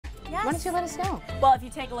Yes. Why don't you let us know? Well, if you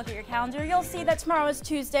take a look at your calendar, you'll see that tomorrow is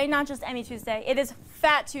Tuesday, not just any Tuesday. It is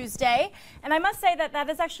Fat Tuesday. And I must say that that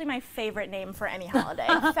is actually my favorite name for any holiday,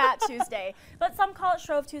 Fat Tuesday. But some call it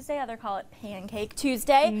Shrove Tuesday, others call it Pancake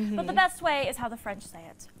Tuesday. But the best way is how the French say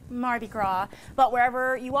it, Mardi Gras. But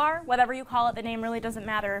wherever you are, whatever you call it, the name really doesn't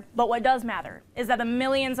matter. But what does matter is that the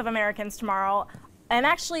millions of Americans tomorrow, and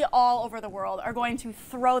actually all over the world, are going to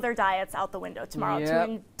throw their diets out the window tomorrow to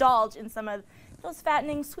indulge in some of those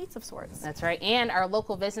fattening sweets of sorts. That's right, and our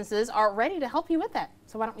local businesses are ready to help you with that.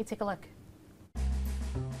 So why don't we take a look?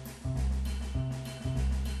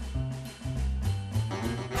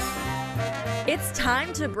 It's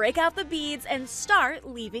time to break out the beads and start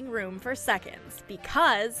leaving room for seconds,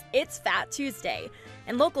 because it's Fat Tuesday,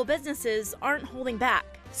 and local businesses aren't holding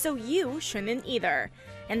back, so you shouldn't either.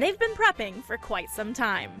 And they've been prepping for quite some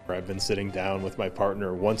time. I've been sitting down with my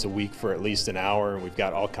partner once a week for at least an hour, and we've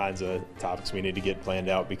got all kinds of topics we need to get planned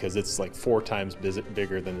out because it's like 4 times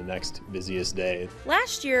bigger than the next busiest day.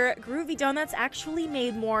 Last year, Groovy Donuts actually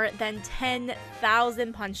made more than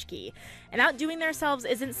 10,000 Paczki, and outdoing themselves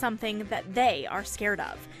isn't something that they are scared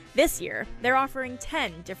of. This year, they're offering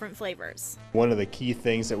 10 different flavors. One of the key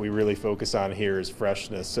things that we really focus on here is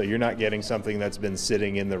freshness. So you're not getting something that's been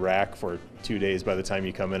sitting in the rack for 2 days by the time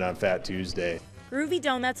you come in on Fat Tuesday. Groovy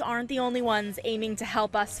Donuts aren't the only ones aiming to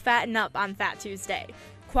help us fatten up on Fat Tuesday.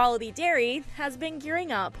 Quality Dairy has been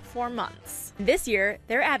gearing up for months. This year,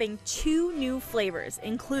 they're adding 2 new flavors,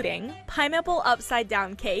 including pineapple upside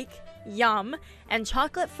down cake, yum, and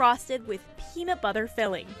chocolate frosted with peanut butter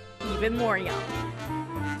filling, even more yum.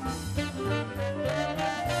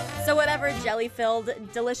 So whatever jelly-filled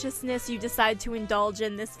deliciousness you decide to indulge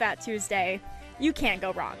in this Fat Tuesday, you can't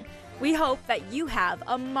go wrong. We hope that you have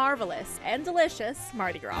a marvelous and delicious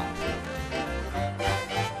Mardi Gras.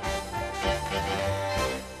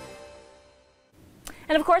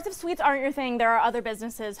 And of course, if sweets aren't your thing, there are other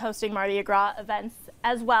businesses hosting Mardi Gras events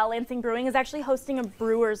as well. Lansing Brewing is actually hosting a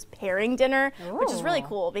brewer's pairing dinner, which is really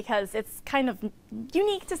cool because it's kind of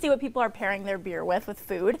unique to see what people are pairing their beer with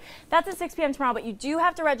food. That's at 6 p.m. tomorrow, but you do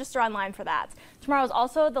have to register online for that. Tomorrow is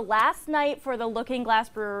also the last night for the Looking Glass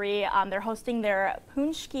Brewery. They're hosting their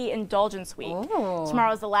Paczki Indulgence Week.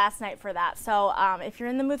 Tomorrow is the last night for that. So if you're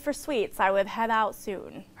in the mood for sweets, I would head out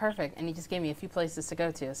soon. Perfect. And you just gave me a few places to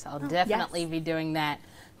go to, so I'll definitely be doing that.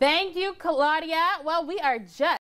 Thank you, Claudia. Well, we are just